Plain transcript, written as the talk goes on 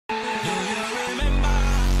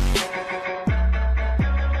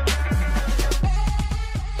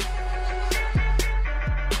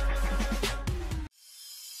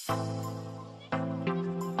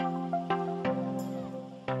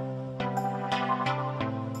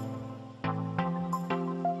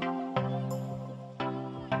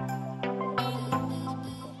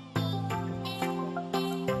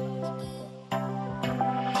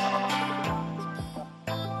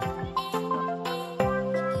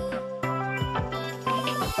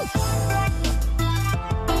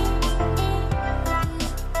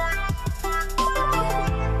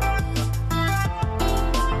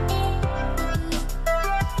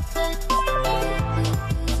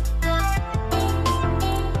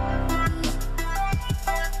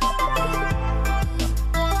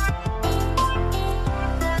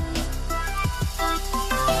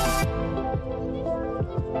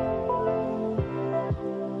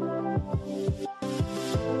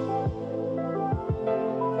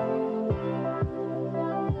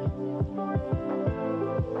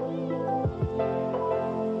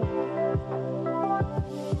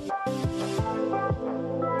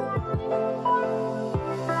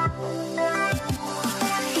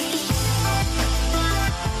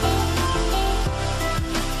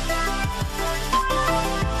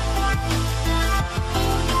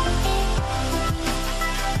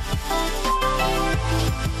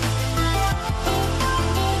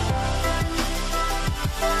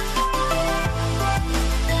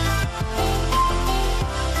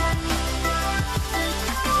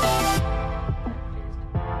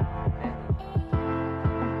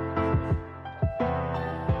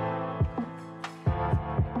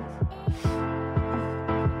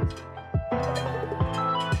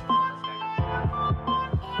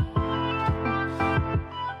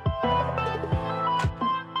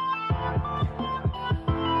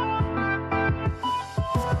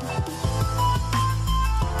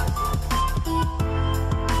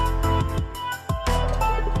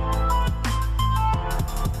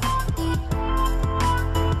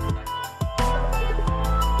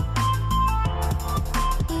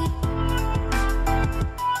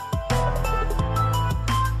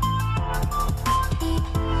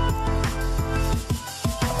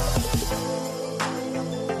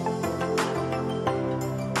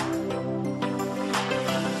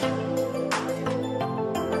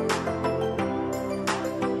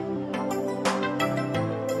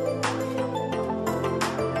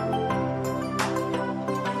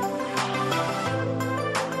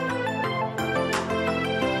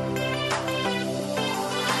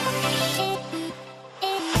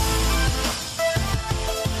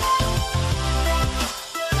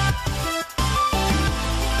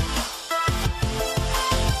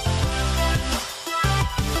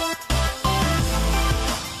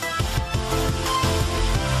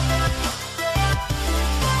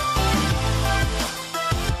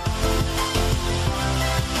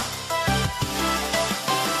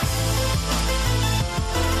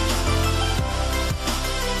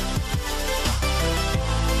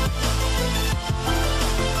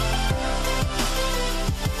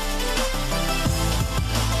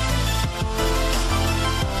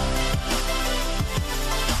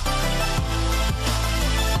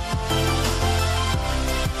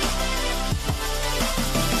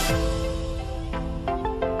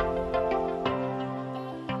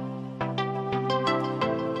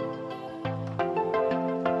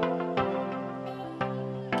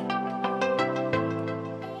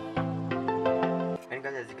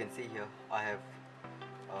I have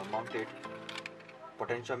mounted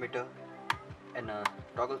potentiometer and a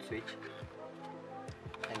toggle switch,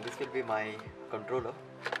 and this will be my controller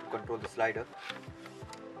to control the slider.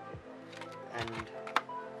 And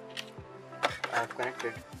I have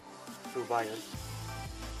connected two wires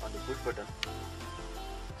on the push button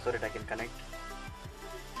so that I can connect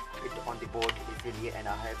it on the board easily, and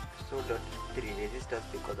I have soldered 3 resistors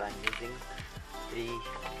because I am using 3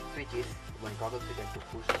 switches, one toggle switch and 2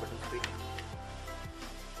 push button switch.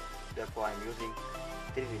 Therefore I am using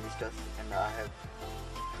 3 resistors, and I have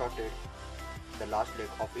shorted the last leg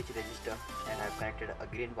of each resistor, and I have connected a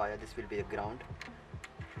green wire. This will be the ground,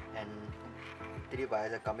 and 3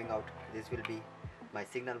 wires are coming out. This will be my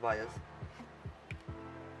signal wires,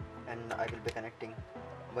 and I will be connecting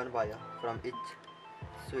one wire from each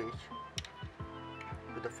switch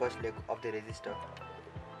to the first leg of the resistor,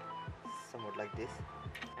 somewhat like this.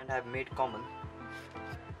 And I have made common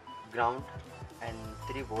ground and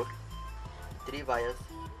 3 volt, 3 wires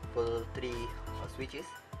for 3 switches,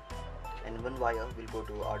 and 1 wire will go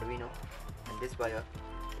to Arduino, and this wire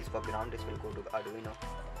is for ground. This will go to Arduino,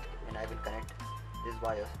 and I will connect this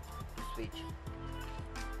wire to switch.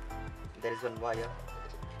 There is 1 wire,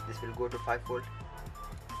 this will go to 5 volt,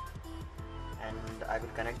 and I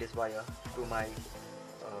will connect this wire to my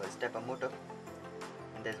stepper motor,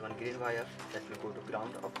 and there is 1 green wire that will go to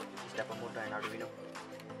ground of stepper motor and Arduino,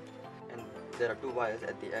 and there are 2 wires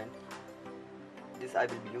at the end. This I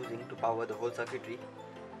will be using to power the whole circuitry.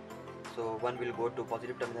 So one will go to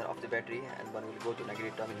positive terminal of the battery, and one will go to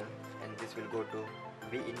negative terminal, and this will go to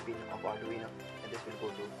V in pin of Arduino, and this will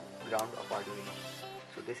go to ground of Arduino.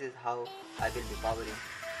 So So this is how I will be powering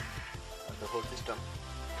the whole system.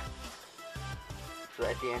 So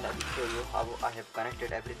at the end I will show you how I have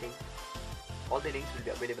connected everything. All the links will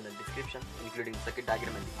be available in the description, including circuit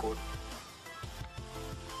diagram and the code.